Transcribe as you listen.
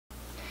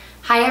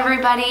Hi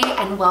everybody,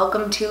 and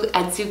welcome to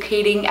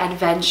Educating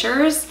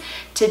Adventures.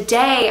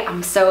 Today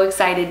I'm so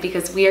excited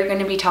because we are going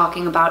to be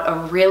talking about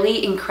a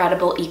really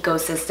incredible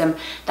ecosystem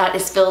that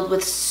is filled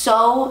with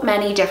so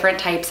many different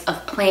types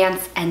of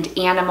plants and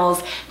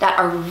animals that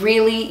are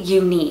really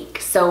unique.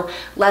 So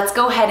let's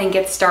go ahead and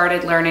get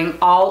started learning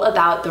all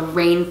about the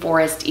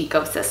rainforest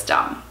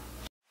ecosystem.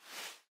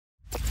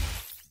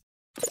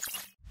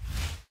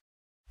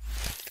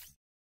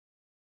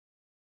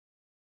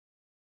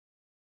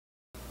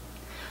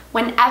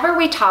 Whenever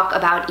we talk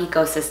about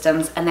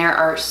ecosystems, and there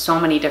are so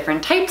many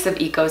different types of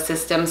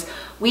ecosystems,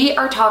 we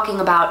are talking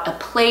about a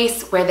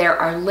place where there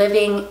are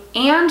living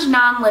and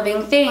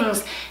non-living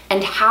things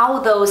and how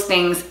those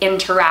things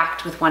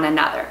interact with one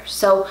another.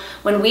 So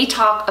when we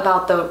talk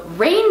about the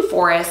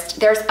rainforest,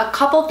 there's a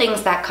couple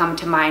things that come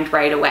to mind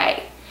right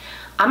away.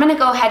 I'm gonna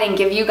go ahead and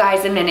give you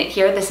guys a minute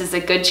here. This is a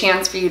good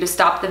chance for you to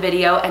stop the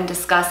video and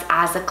discuss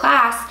as a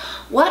class,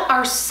 what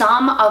are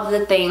some of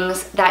the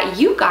things that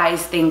you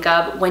guys think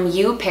of when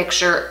you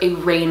picture a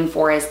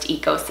rainforest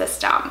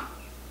ecosystem?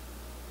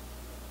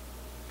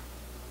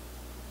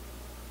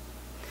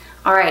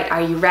 All right,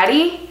 are you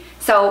ready?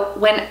 So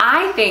when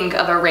I think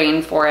of a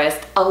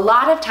rainforest, a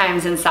lot of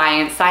times in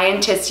science,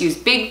 scientists use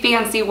big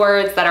fancy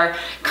words that are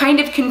kind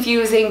of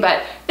confusing,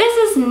 but this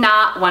is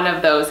not one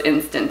of those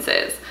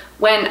instances.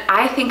 When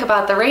I think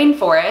about the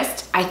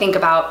rainforest, I think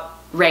about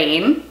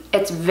rain.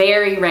 It's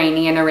very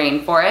rainy in a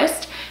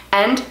rainforest.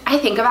 And I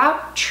think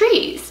about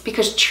trees,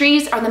 because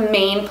trees are the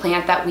main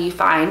plant that we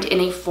find in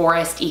a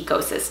forest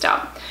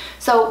ecosystem.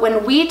 So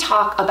when we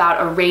talk about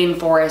a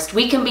rainforest,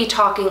 we can be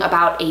talking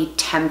about a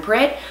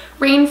temperate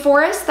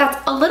rainforest that's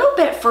a little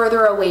bit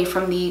further away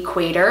from the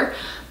equator,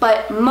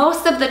 but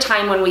most of the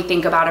time when we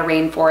think about a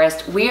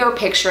rainforest, we are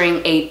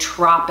picturing a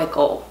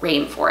tropical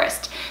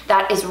rainforest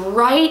that is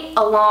right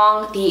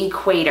along the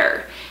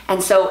equator.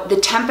 And so the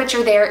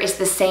temperature there is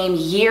the same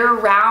year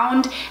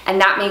round,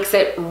 and that makes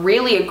it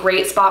really a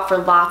great spot for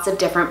lots of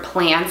different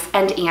plants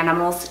and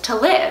animals to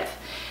live.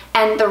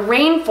 And the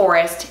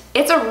rainforest,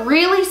 it's a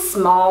really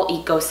small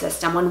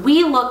ecosystem. When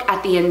we look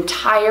at the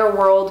entire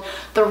world,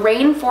 the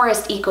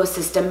rainforest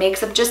ecosystem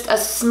makes up just a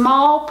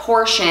small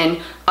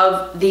portion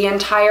of the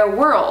entire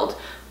world.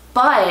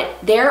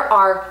 But there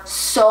are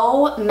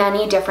so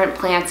many different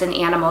plants and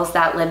animals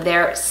that live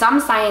there. Some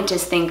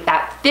scientists think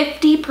that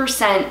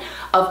 50%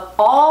 of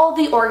all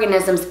the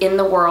organisms in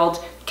the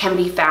world can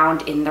be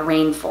found in the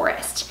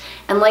rainforest.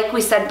 And like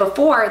we said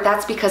before,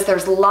 that's because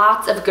there's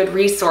lots of good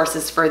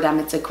resources for them.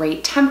 It's a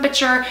great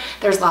temperature,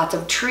 there's lots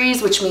of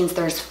trees, which means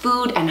there's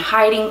food and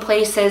hiding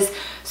places.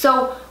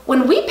 So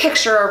when we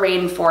picture a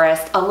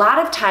rainforest, a lot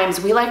of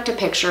times we like to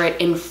picture it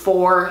in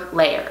 4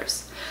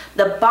 layers.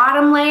 The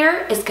bottom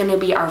layer is going to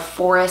be our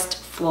forest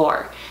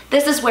floor.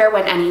 This is where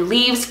when any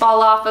leaves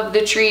fall off of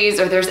the trees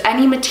or there's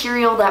any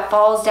material that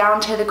falls down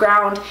to the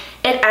ground,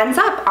 it ends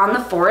up on the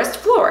forest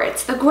floor.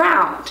 It's the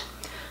ground.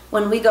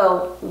 When we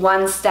go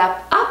one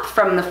step up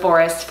from the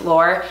forest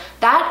floor,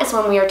 that is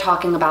when we are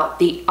talking about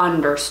the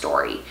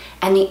understory.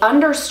 And the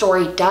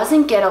understory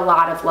doesn't get a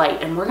lot of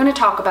light, and we're going to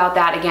talk about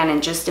that again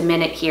in just a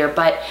minute here,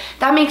 but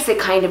that makes it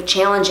kind of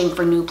challenging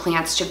for new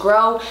plants to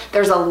grow.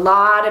 There's a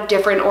lot of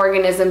different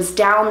organisms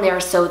down there,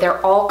 so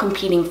they're all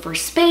competing for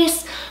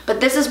space, but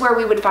this is where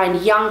we would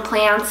find young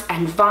plants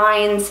and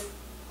vines.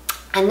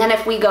 And then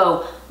if we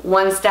go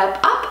one step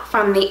up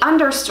from the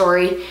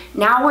understory,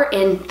 now we're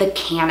in the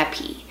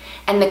canopy.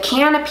 And the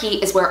canopy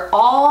is where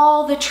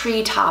all the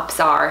treetops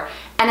are.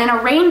 And in a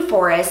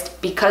rainforest,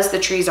 because the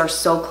trees are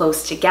so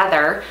close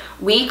together,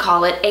 we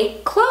call it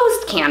a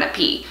closed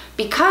canopy,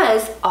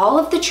 because all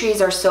of the trees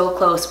are so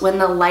close. When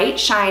the light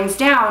shines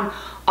down,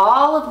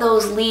 all of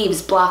those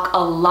leaves block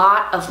a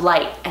lot of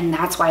light, and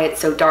that's why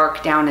it's so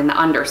dark down in the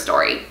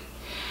understory.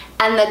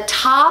 And the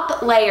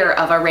top layer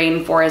of a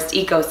rainforest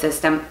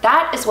ecosystem,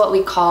 that is what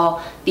we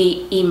call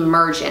the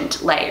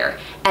emergent layer.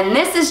 And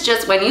this is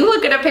just when you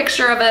look at a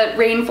picture of a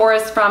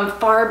rainforest from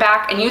far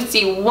back and you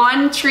see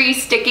one tree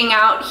sticking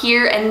out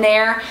here and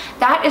there,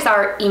 that is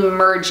our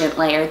emergent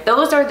layer.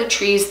 Those are the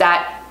trees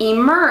that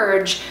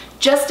emerge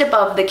just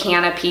above the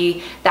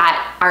canopy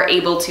that are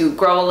able to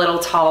grow a little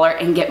taller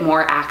and get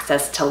more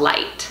access to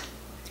light.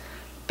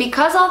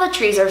 Because all the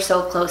trees are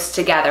so close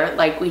together,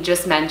 like we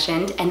just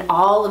mentioned, and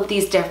all of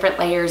these different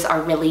layers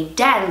are really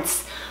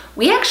dense,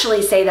 we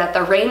actually say that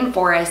the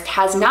rainforest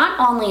has not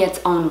only its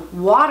own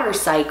water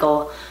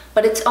cycle,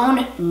 but its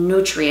own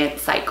nutrient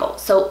cycle.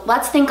 So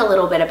let's think a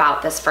little bit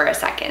about this for a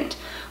second.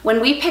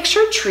 When we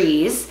picture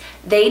trees,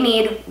 they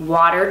need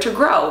water to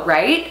grow,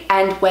 right?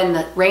 And when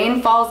the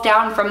rain falls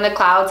down from the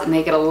clouds and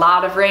they get a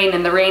lot of rain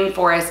in the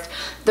rainforest,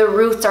 the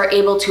roots are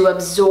able to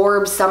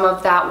absorb some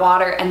of that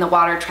water, and the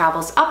water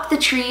travels up the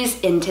trees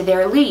into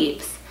their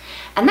leaves.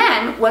 And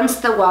then once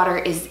the water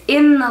is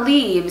in the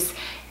leaves,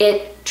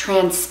 it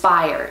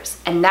transpires.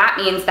 And that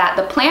means that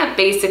the plant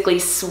basically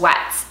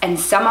sweats, and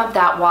some of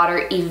that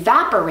water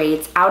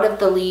evaporates out of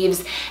the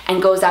leaves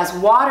and goes as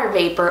water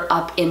vapor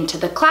up into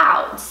the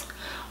clouds.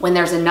 When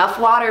there's enough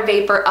water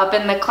vapor up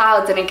in the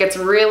clouds and it gets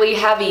really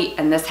heavy,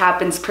 and this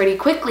happens pretty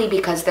quickly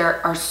because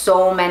there are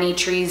so many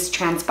trees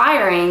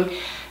transpiring,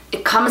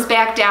 it comes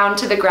back down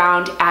to the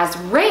ground as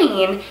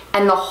rain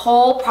and the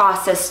whole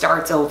process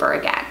starts over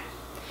again.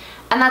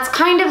 And that's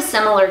kind of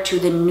similar to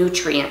the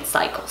nutrient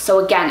cycle. So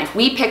again, if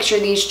we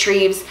picture these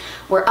trees,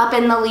 we're up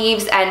in the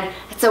leaves and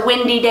it's a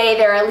windy day,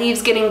 there are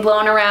leaves getting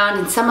blown around,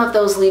 and some of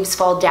those leaves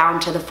fall down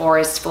to the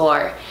forest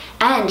floor.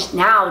 And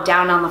now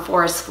down on the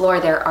forest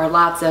floor, there are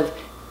lots of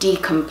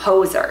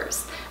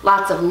decomposers,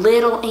 lots of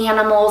little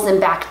animals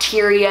and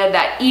bacteria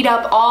that eat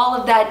up all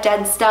of that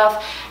dead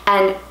stuff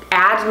and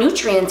add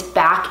nutrients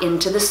back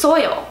into the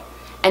soil.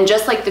 And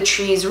just like the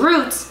tree's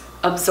roots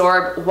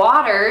absorb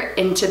water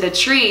into the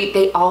tree,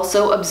 they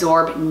also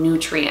absorb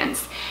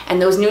nutrients.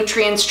 And those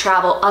nutrients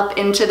travel up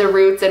into the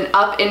roots and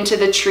up into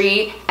the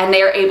tree, and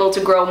they are able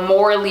to grow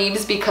more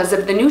leaves because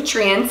of the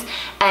nutrients,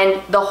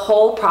 and the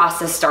whole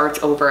process starts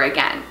over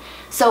again.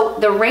 So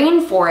the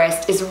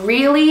rainforest is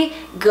really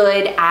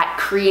good at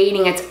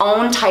creating its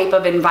own type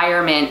of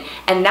environment,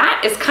 and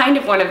that is kind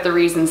of one of the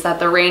reasons that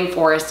the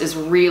rainforest is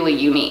really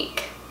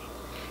unique.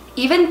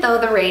 Even though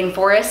the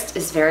rainforest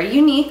is very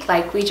unique,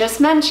 like we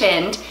just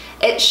mentioned,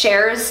 it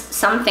shares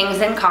some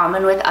things in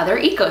common with other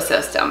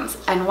ecosystems.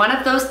 And one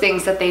of those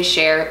things that they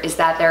share is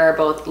that there are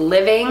both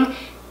living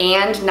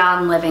and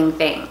non-living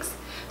things.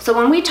 So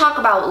when we talk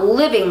about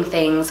living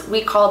things,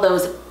 we call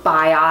those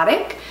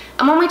biotic.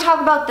 And when we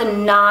talk about the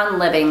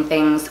non-living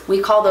things,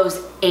 we call those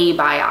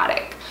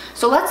abiotic.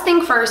 So let's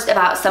think first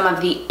about some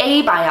of the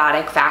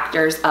abiotic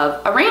factors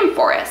of a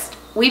rainforest.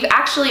 We've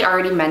actually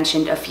already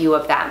mentioned a few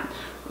of them.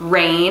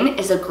 Rain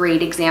is a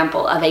great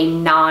example of a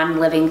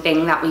non-living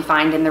thing that we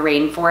find in the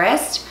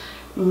rainforest.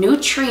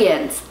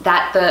 Nutrients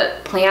that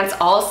the plants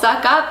all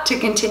suck up to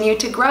continue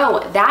to grow,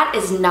 that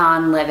is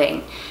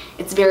non-living.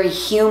 It's very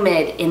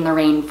humid in the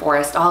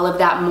rainforest. All of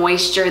that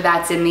moisture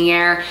that's in the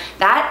air,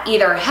 that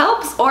either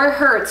helps or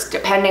hurts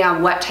depending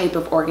on what type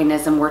of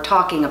organism we're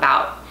talking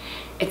about.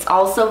 It's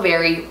also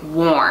very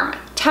warm.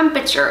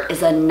 Temperature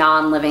is a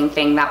non-living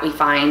thing that we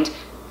find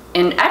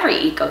in every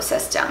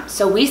ecosystem.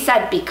 So we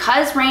said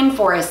because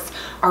rainforests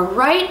are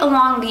right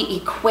along the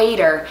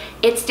equator,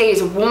 it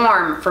stays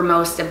warm for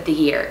most of the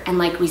year. And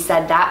like we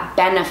said, that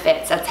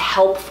benefits, that's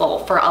helpful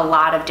for a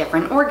lot of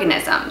different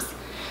organisms.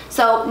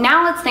 So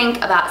now let's think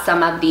about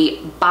some of the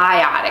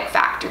biotic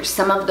factors,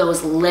 some of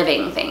those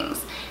living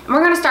things. And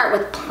we're gonna start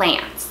with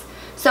plants.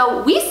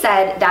 So we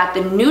said that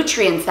the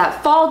nutrients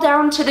that fall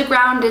down to the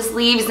ground as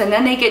leaves and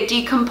then they get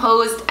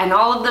decomposed and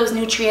all of those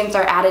nutrients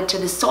are added to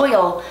the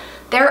soil.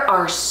 There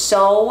are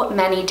so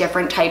many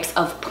different types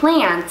of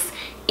plants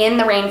in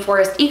the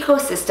rainforest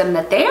ecosystem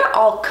that they are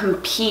all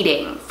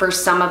competing for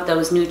some of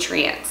those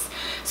nutrients.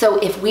 So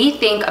if we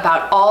think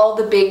about all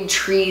the big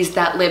trees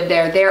that live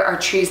there, there are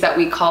trees that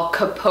we call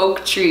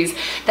capote trees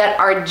that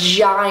are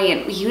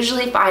giant. We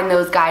usually find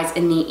those guys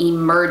in the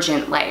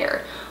emergent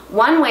layer.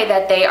 One way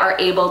that they are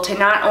able to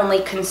not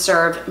only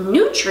conserve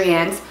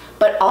nutrients,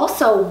 but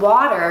also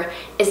water,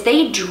 is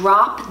they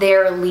drop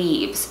their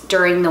leaves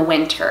during the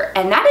winter.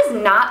 And that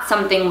is not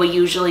something we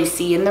usually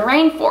see in the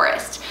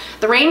rainforest.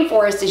 The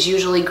rainforest is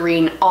usually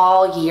green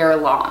all year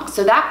long.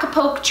 So that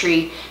capote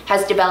tree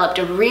has developed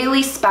a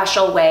really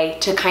special way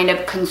to kind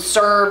of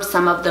conserve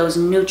some of those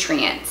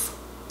nutrients.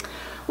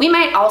 We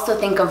might also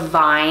think of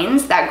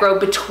vines that grow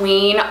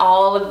between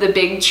all of the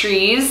big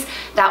trees.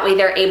 That way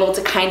they're able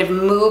to kind of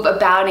move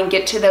about and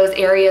get to those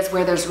areas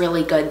where there's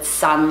really good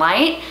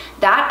sunlight.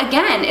 That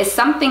again is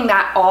something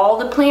that all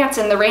the plants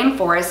in the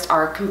rainforest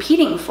are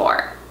competing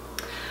for.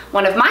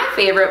 One of my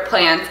favorite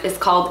plants is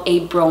called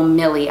a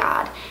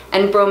bromeliad.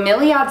 And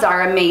bromeliads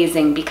are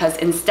amazing because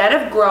instead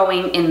of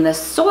growing in the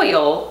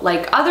soil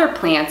like other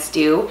plants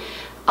do,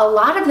 a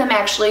lot of them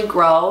actually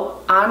grow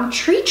on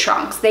tree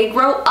trunks. They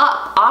grow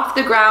up off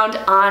the ground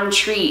on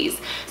trees.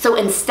 So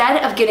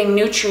instead of getting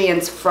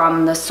nutrients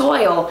from the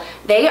soil,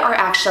 they are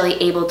actually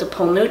able to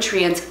pull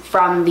nutrients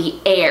from the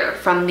air,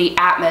 from the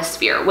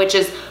atmosphere, which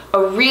is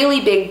a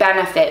really big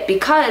benefit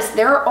because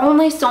there are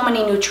only so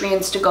many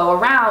nutrients to go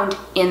around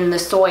in the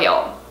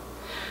soil.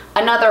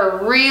 Another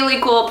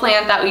really cool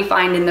plant that we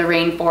find in the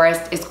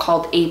rainforest is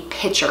called a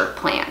pitcher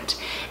plant.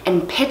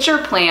 And pitcher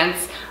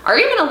plants are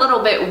even a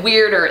little bit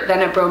weirder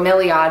than a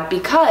bromeliad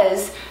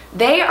because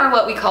they are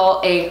what we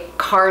call a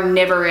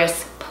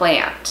carnivorous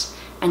plant.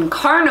 And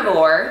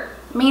carnivore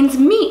means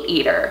meat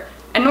eater.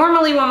 And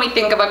normally when we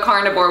think of a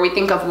carnivore, we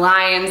think of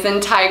lions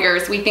and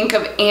tigers, we think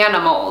of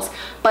animals.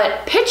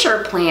 But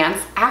pitcher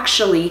plants,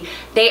 actually,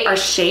 they are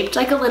shaped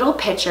like a little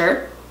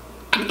pitcher.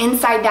 And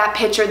inside that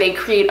pitcher, they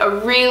create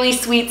a really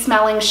sweet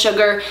smelling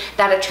sugar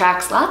that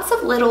attracts lots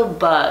of little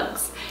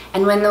bugs.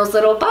 And when those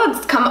little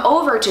bugs come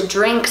over to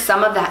drink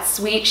some of that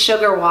sweet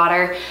sugar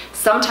water,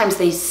 sometimes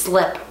they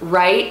slip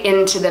right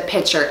into the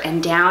pitcher,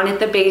 and down at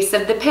the base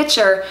of the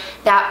pitcher,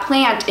 that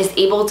plant is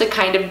able to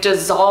kind of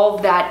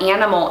dissolve that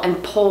animal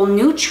and pull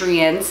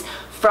nutrients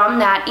from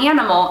that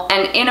animal,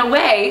 and in a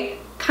way,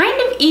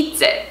 kind of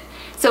eats it.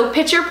 So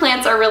pitcher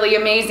plants are really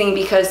amazing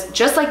because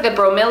just like the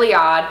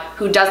bromeliad,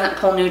 who doesn't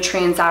pull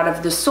nutrients out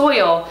of the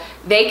soil,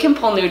 they can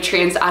pull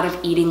nutrients out of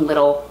eating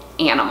little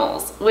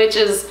animals, which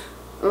is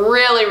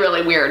really,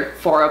 really weird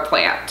for a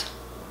plant.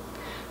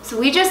 So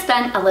we just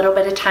spent a little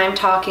bit of time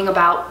talking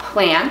about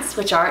plants,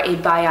 which are a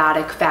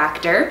biotic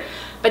factor,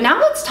 but now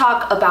let's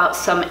talk about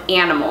some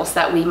animals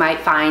that we might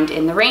find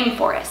in the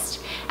rainforest.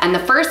 And the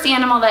first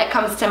animal that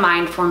comes to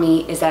mind for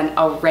me is an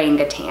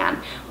orangutan,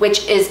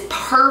 which is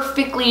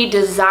perfectly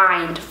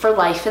designed for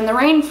life in the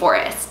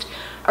rainforest.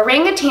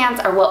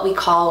 Orangutans are what we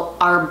call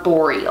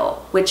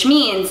arboreal, which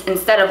means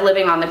instead of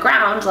living on the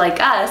ground like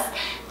us,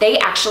 they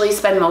actually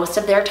spend most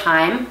of their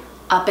time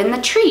up in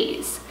the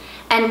trees.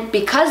 And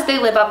because they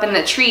live up in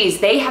the trees,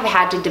 they have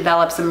had to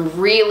develop some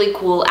really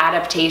cool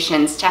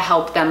adaptations to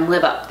help them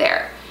live up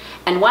there.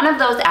 And one of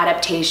those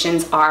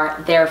adaptations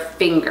are their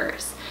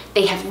fingers.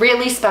 They have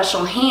really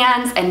special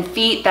hands and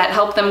feet that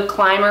help them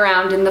climb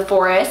around in the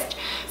forest.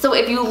 So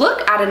if you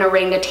look at an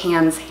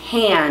orangutan's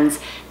hands,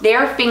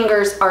 their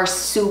fingers are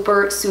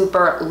super,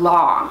 super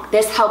long.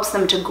 This helps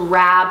them to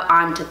grab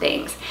onto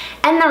things.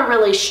 And they're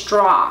really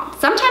strong.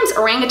 Sometimes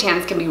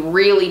orangutans can be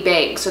really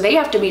big, so they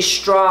have to be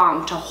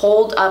strong to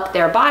hold up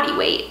their body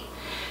weight.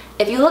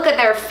 If you look at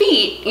their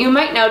feet, you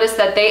might notice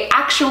that they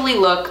actually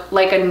look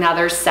like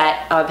another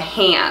set of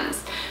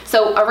hands.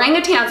 So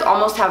orangutans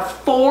almost have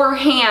 4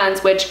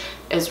 hands, which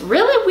is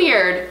really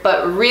weird,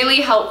 but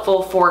really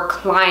helpful for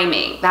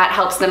climbing. That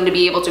helps them to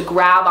be able to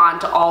grab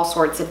onto all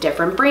sorts of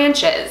different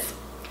branches.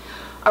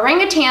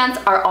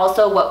 Orangutans are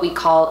also what we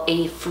call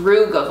a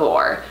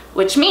frugivore,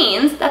 which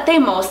means that they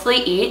mostly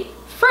eat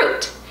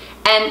fruit.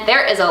 And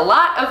there is a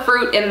lot of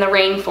fruit in the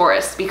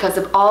rainforest because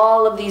of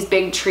all of these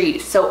big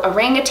trees. So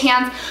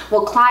orangutans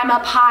will climb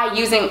up high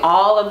using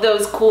all of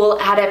those cool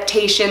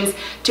adaptations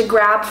to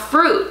grab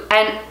fruit.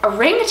 And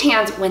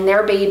orangutans, when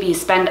they're babies,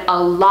 spend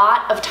a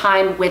lot of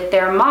time with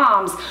their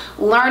moms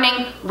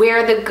learning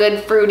where the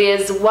good fruit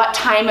is, what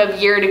time of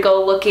year to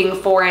go looking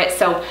for it.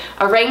 So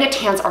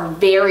orangutans are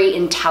very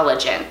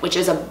intelligent, which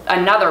is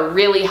another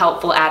really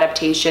helpful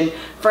adaptation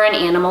for an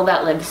animal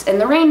that lives in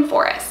the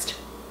rainforest.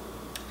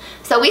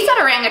 So we said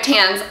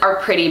orangutans are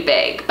pretty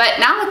big, but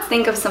now let's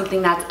think of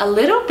something that's a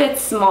little bit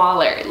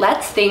smaller.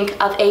 Let's think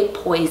of a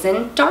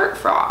poison dart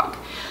frog.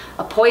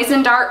 A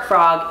poison dart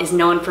frog is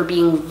known for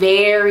being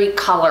very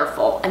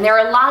colorful, and there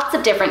are lots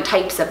of different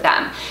types of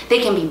them.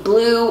 They can be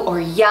blue or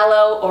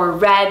yellow or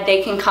red.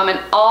 They can come in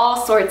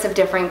all sorts of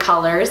different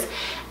colors.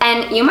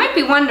 And you might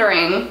be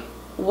wondering,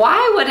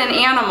 why would an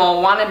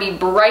animal want to be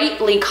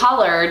brightly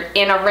colored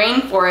in a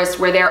rainforest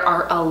where there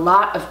are a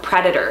lot of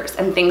predators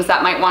and things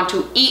that might want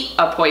to eat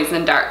a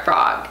poison dart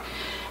frog?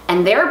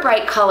 And their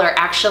bright color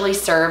actually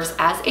serves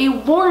as a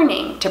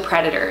warning to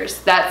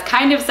predators that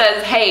kind of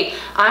says, hey,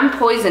 I'm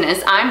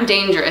poisonous, I'm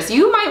dangerous,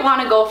 you might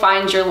want to go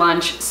find your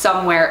lunch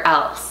somewhere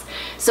else.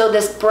 So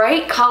this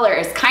bright color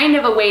is kind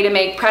of a way to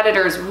make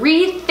predators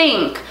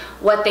rethink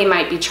what they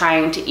might be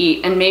trying to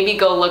eat and maybe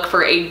go look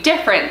for a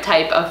different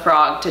type of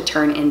frog to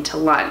turn into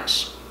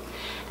lunch.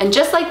 And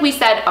just like we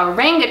said,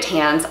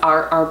 orangutans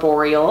are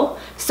arboreal,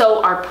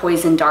 so are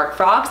poison dart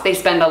frogs. They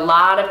spend a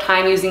lot of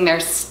time using their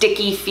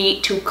sticky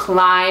feet to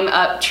climb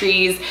up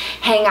trees,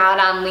 hang out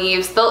on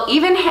leaves. They'll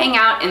even hang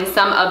out in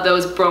some of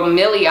those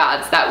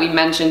bromeliads that we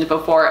mentioned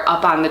before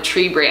up on the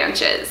tree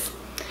branches.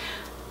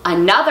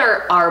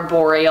 Another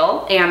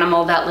arboreal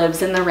animal that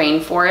lives in the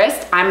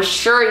rainforest, I'm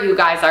sure you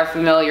guys are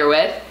familiar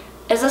with,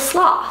 is a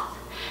sloth.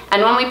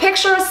 And when we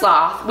picture a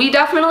sloth, we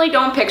definitely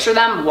don't picture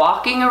them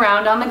walking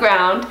around on the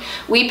ground.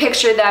 We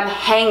picture them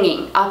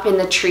hanging up in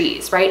the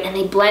trees, right? And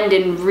they blend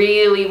in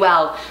really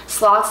well.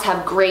 Sloths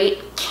have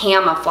great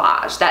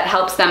camouflage that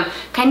helps them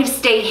kind of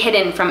stay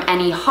hidden from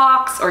any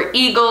hawks or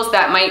eagles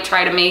that might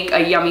try to make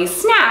a yummy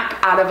snack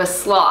out of a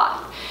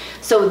sloth.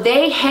 So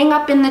they hang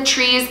up in the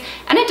trees,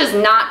 and it does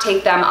not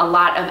take them a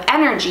lot of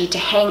energy to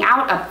hang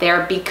out up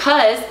there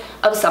because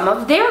of some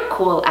of their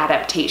cool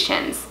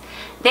adaptations.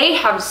 They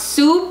have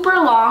super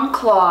long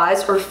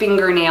claws or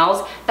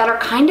fingernails that are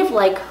kind of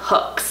like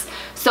hooks.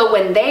 So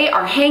when they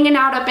are hanging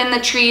out up in the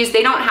trees,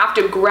 they don't have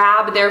to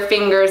grab their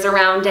fingers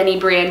around any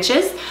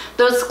branches.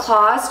 Those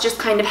claws just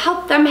kind of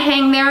help them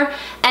hang there.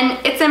 And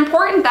it's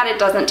important that it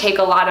doesn't take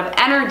a lot of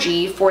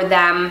energy for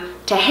them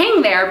to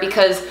hang there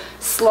because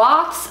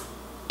sloths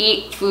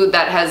eat food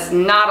that has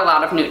not a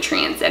lot of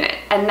nutrients in it.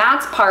 And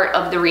that's part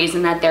of the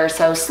reason that they're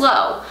so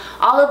slow.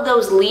 All of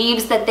those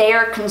leaves that they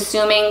are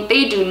consuming,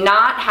 they do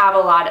not have a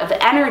lot of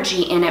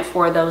energy in it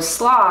for those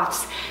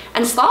sloths.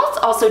 And sloths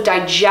also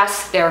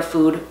digest their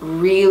food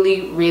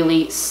really,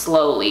 really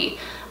slowly.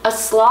 A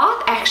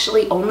sloth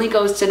actually only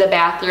goes to the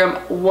bathroom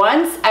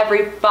once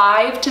every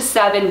 5 to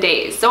 7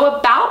 days, so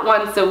about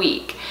once a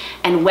week.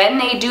 And when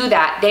they do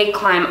that, they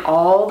climb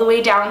all the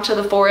way down to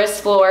the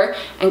forest floor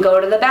and go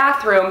to the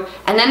bathroom,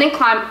 and then they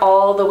climb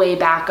all the way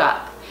back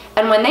up.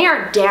 And when they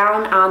are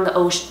down on the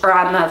ocean or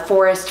on the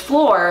forest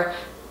floor,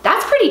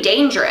 that's pretty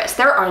dangerous.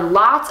 There are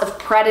lots of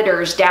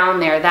predators down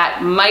there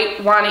that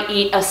might want to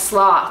eat a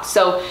sloth.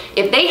 So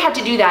if they had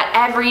to do that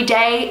every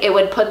day, it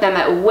would put them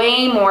at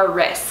way more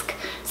risk.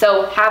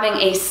 So having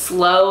a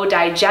slow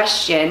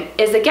digestion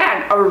is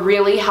again a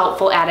really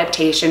helpful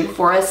adaptation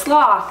for a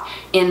sloth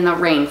in the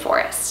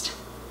rainforest.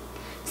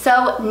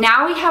 So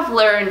now we have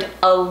learned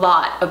a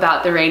lot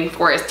about the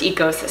rainforest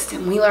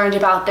ecosystem. We learned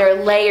about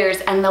their layers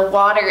and the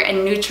water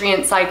and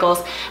nutrient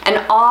cycles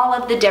and all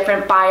of the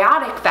different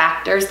biotic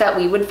factors that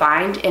we would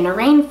find in a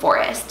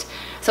rainforest.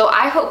 So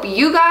I hope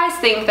you guys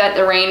think that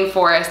the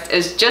rainforest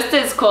is just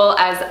as cool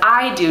as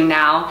I do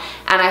now,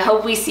 and I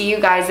hope we see you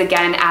guys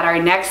again at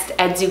our next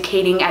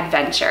educating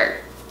adventure.